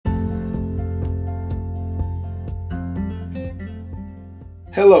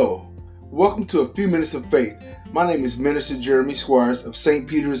Hello, welcome to A Few Minutes of Faith. My name is Minister Jeremy Squires of St.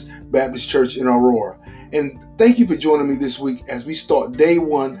 Peter's Baptist Church in Aurora. And thank you for joining me this week as we start day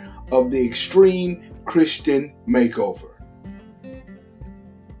one of the Extreme Christian Makeover.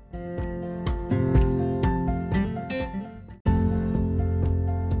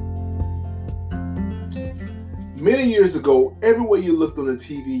 Many years ago, everywhere you looked on the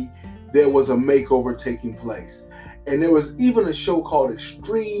TV, there was a makeover taking place. And there was even a show called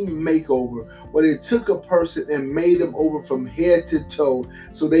Extreme Makeover where they took a person and made them over from head to toe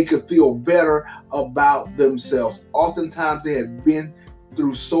so they could feel better about themselves. Oftentimes they had been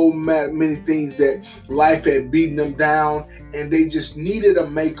through so many things that life had beaten them down and they just needed a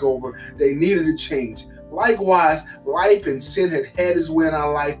makeover. They needed a change. Likewise, life and sin had its way in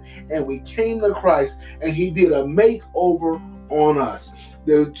our life, and we came to Christ and he did a makeover on us.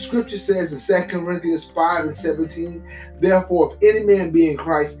 The scripture says in 2 Corinthians 5:17, therefore, if any man be in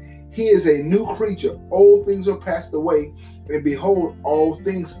Christ, he is a new creature. Old things are passed away, and behold, all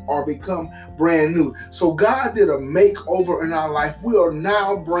things are become brand new. So God did a makeover in our life. We are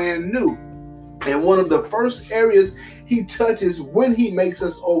now brand new. And one of the first areas he touches when he makes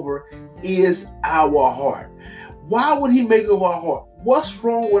us over is our heart. Why would he make over our heart? What's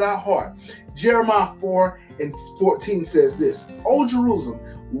wrong with our heart? Jeremiah 4:14 says this, O Jerusalem,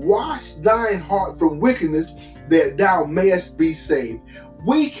 wash thine heart from wickedness, that thou mayest be saved.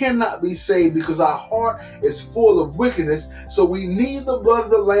 We cannot be saved because our heart is full of wickedness, so we need the blood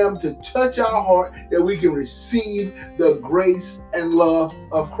of the Lamb to touch our heart that we can receive the grace and love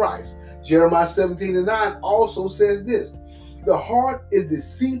of Christ. Jeremiah 17:9 also says this, the heart is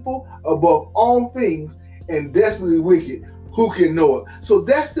deceitful above all things and desperately wicked. Who can know it? So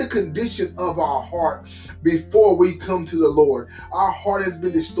that's the condition of our heart before we come to the Lord. Our heart has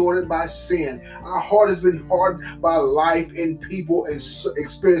been distorted by sin. Our heart has been hardened by life and people and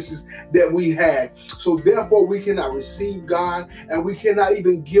experiences that we had. So therefore we cannot receive God and we cannot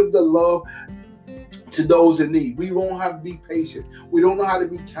even give the love to those in need. We don't have to be patient. We don't know how to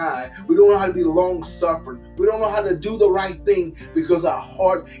be kind. We don't know how to be long-suffering. We don't know how to do the right thing because our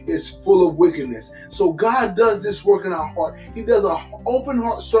heart is full of wickedness. So God does this work in our heart. He does an open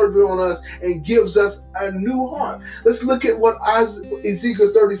heart surgery on us and gives us a new heart. Let's look at what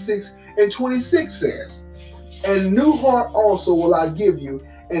Ezekiel 36:26 says. A new heart also will I give you,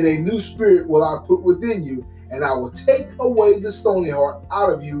 and a new spirit will I put within you, and I will take away the stony heart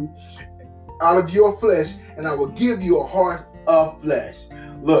out of your flesh, and I will give you a heart of flesh.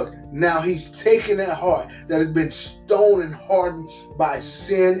 Look, now he's taken that heart that has been stoned and hardened by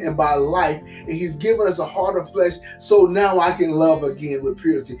sin and by life, and he's given us a heart of flesh, so now I can love again with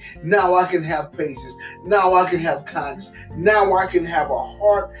purity. Now I can have patience. Now I can have kindness. Now I can have a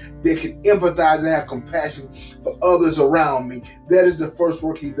heart that can empathize and have compassion for others around me. That is the first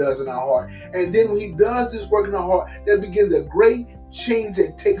work he does in our heart. And then when he does this work in our heart, that begins a great change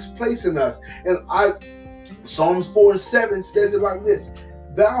that takes place in us. And Psalms 4:7 says it like this,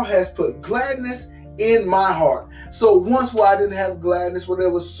 thou hast put gladness in my heart. So once where I didn't have gladness, where there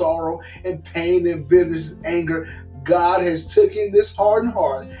was sorrow and pain and bitterness and anger, God has taken this hardened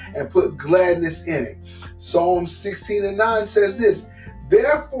heart and put gladness in it. Psalms 16:9 says this,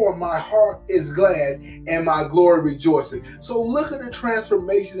 therefore my heart is glad and my glory rejoicing. So look at the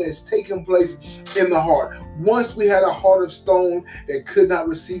transformation that has taken place in the heart. Once we had a heart of stone that could not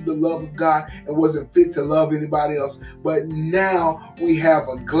receive the love of God and wasn't fit to love anybody else. But now we have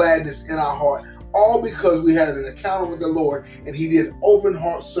a gladness in our heart. All because we had an encounter with the Lord and he did open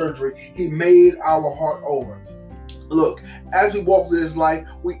heart surgery. He made our heart over. Look, as we walk through this life,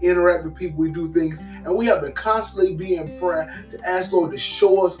 we interact with people, we do things, and we have to constantly be in prayer to ask Lord to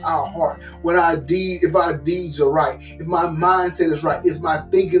show us our heart. If our deeds are right, if my mindset is right, if my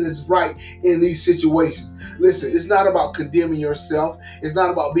thinking is right in these situations. Listen, it's not about condemning yourself. It's not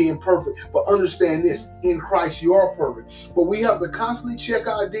about being perfect. But understand this, in Christ you are perfect. But we have to constantly check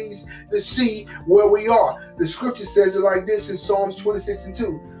our deeds to see where we are. The scripture says it like this in Psalms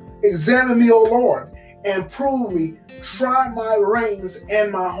 26:2. Examine me, O Lord, and prove me, try my reins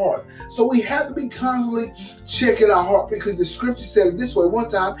and my heart. So we have to be constantly checking our heart because the scripture said it this way. One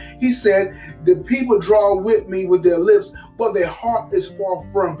time he said, the people draw with me with their lips, but their heart is far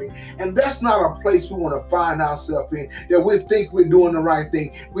from me. And that's not a place we want to find ourselves in, that we think we're doing the right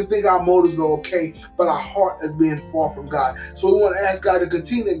thing. We think our motives are okay, but our heart is being far from God. So we want to ask God to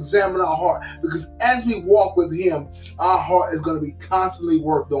continue to examine our heart because as we walk with him, our heart is going to be constantly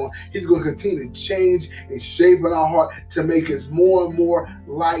worked on. He's going to continue to change and shape in our heart to make us more and more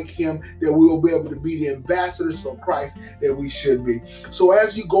like him, that we will be able to be the ambassadors for Christ that we should be. So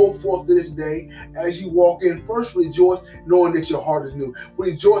as you go forth to this day, as you walk in, first rejoice knowing that your heart is new.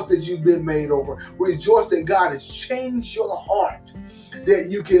 Rejoice that you've been made over. Rejoice that God has changed your heart, that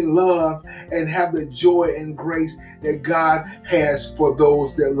you can love and have the joy and grace that God has for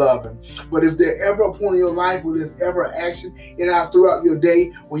those that love him. But if there ever a point in your life where there's ever action throughout your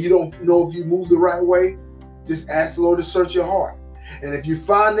day when you don't know if you move the right way, just ask the Lord to search your heart. And if you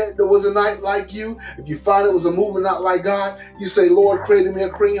find that there was a night like you, if you find it was a movement not like God, you say, Lord, create in me a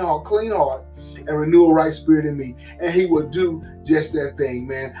clean heart, and renew a right spirit in me. And he will do just that thing,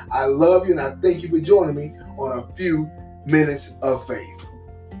 man. I love you, and I thank you for joining me on A Few Minutes of Faith.